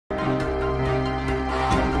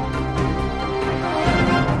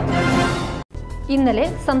ഇന്നലെ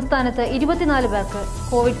സംസ്ഥാനത്ത് 24 പേർക്ക്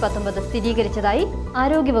കോവിഡ്-19 സ്ഥിരീകരിച്ചതായി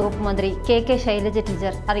ആരോഗ്യവകുപ്പ് മന്ത്രി കെ ശൈലജ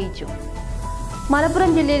ടീച്ചർ അറിയിച്ചു.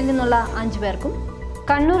 മലപ്പുറം ജില്ലയിൽ നിന്നുള്ള 5 പേർക്കും,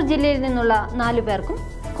 കണ്ണൂർ ജില്ലയിൽ നിന്നുള്ള 4 പേർക്കും,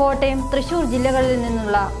 കോട്ടയം, തൃശൂർ ജില്ലകളിൽ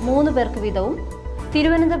നിന്നുള്ള 3 പേർക്ക് വീതവും,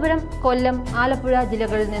 തിരുവനന്തപുരം, കൊല്ലം, ആലപ്പുഴ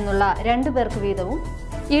ജില്ലകളിൽ നിന്നുള്ള 2 പേർക്ക് വീതവും,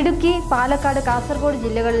 ഇടുക്കി, പാലക്കാട്, കാസർഗോഡ്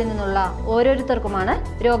ജില്ലകളിൽ നിന്നുള്ള ഓരോരുത്തർക്കുമാണ്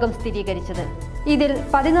രോഗം സ്ഥിരീകരിച്ചത്. ഇതിൽ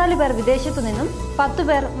 14 പേർ വിദേശത്തു നിന്നും 10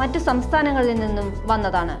 പേർ മറ്റു സംസ്ഥാനങ്ങളിൽ നിന്നും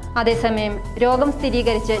വന്നതാണ്. അതേസമയം രോഗം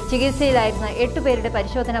സ്ഥിരീകരിച്ച് ചികിത്സയിലായിരുന്ന 8 പേരുടെ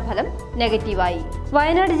പരിശോധനാ ഫലം നെഗറ്റീവായി.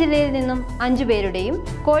 വയനാട് ജില്ലയിൽ നിന്നും 5 പേരുടെയും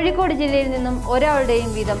കോഴിക്കോട് ജില്ലയിൽ നിന്നും ഒരാളുടെയും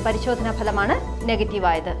വീതം പരിശോധനാ ഫലമാണ്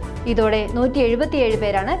നെഗറ്റീവായത്. ഇതോടെ 177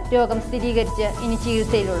 പേരാണ് രോഗം സ്ഥിരീകരിച്ച് ഇനി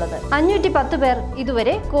ചികിത്സയിലുള്ളത്. 510 പേർ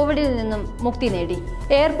ഇതുവരെ കോവിഡിൽ നിന്നും മുക്തി നേടി.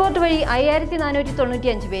 എയർപോർട്ട് വഴി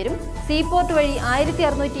 5495 പേരും, സീപോർട്ട് വഴി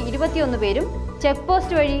 1621 പേരും, ചെക്ക്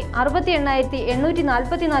പോസ്റ്റ് വഴി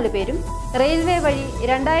 68,844 പേരും, റെയിൽവേ വഴി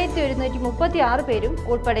 2136 പേരും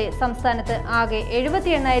ഉൾപ്പെടെ സംസ്ഥാനത്ത് ആകെ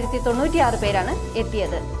 70,896 പേരാണ്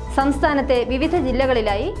എത്തിയത്. സംസ്ഥാനത്തെ വിവിധ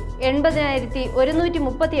ജില്ലകളിലായി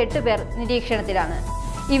 80,138 പേർ നിരീക്ഷണത്തിലാണ്.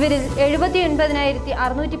 ഇവരിൽ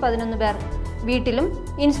 79,611 പേർ വീട്ടിലും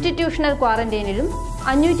ഇൻസ്റ്റിറ്റ്യൂഷണൽ ക്വാറന്റൈനിലും,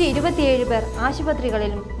 527 പേർ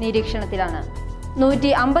ആശുപത്രികളിലും നിരീക്ഷണത്തിലാണ്.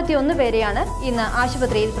 151 പേരെയാണ് ഇന്ന്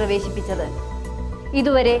ആശുപത്രിയിൽ പ്രവേശിപ്പിച്ചത്.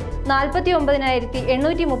 ഇതുവരെ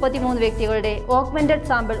 49,833 വ്യക്തികളുടെ ഓഗ്മെന്റഡ്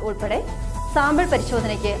സാമ്പിൾ ഉൾപ്പെടെ സാമ്പിൾ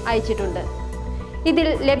പരിശോധനയ്ക്ക് അയച്ചിട്ടുണ്ട്. ഇതിൽ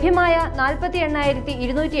ലഭ്യമായ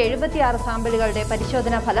 48,276 സാമ്പിളുകളുടെ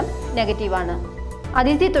പരിശോധനാ ഫലം നെഗറ്റീവാണ്.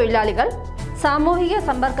 അതിഥി തൊഴിലാളികൾ, സാമൂഹിക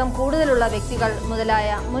സമ്പർക്കം കൂടുതലുള്ള വ്യക്തികൾ മുതലായ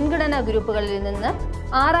മുൻഗണനാ ഗ്രൂപ്പുകളിൽ നിന്ന്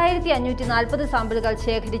 6,540 സാമ്പിളുകൾ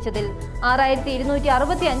ശേഖരിച്ചതിൽ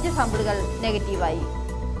 6,265 സാമ്പിളുകൾ നെഗറ്റീവായി.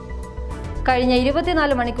 കഴിഞ്ഞ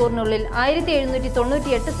 24 മണിക്കൂറിനുള്ളിൽ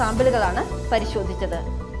 1,798 സാമ്പിളുകളാണ് പരിശോധിച്ചത്.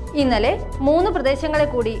 ഇന്നലെ 3 പ്രദേശങ്ങളെ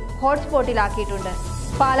കൂടി ഹോട്ട്സ്പോട്ടിലാക്കിയിട്ടുണ്ട്.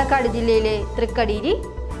 പാലക്കാട് ജില്ലയിലെ തൃക്കടീരി,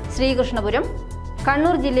 ശ്രീകൃഷ്ണപുരം,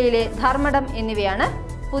 കണ്ണൂർ ജില്ലയിലെ ധർമ്മടം എന്നിവയാണ്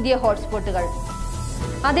പുതിയ ഹോട്ട്സ്പോട്ടുകൾ.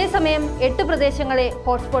 അതേസമയം 8 പ്രദേശങ്ങളെ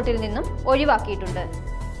ഹോട്ട്സ്പോട്ടിൽ നിന്നും ഒഴിവാക്കിയിട്ടുണ്ട്.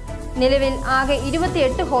 നിലവിൽ ആകെ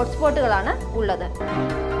 28 ഹോട്ട്സ്പോട്ടുകളാണ് ഉള്ളത്.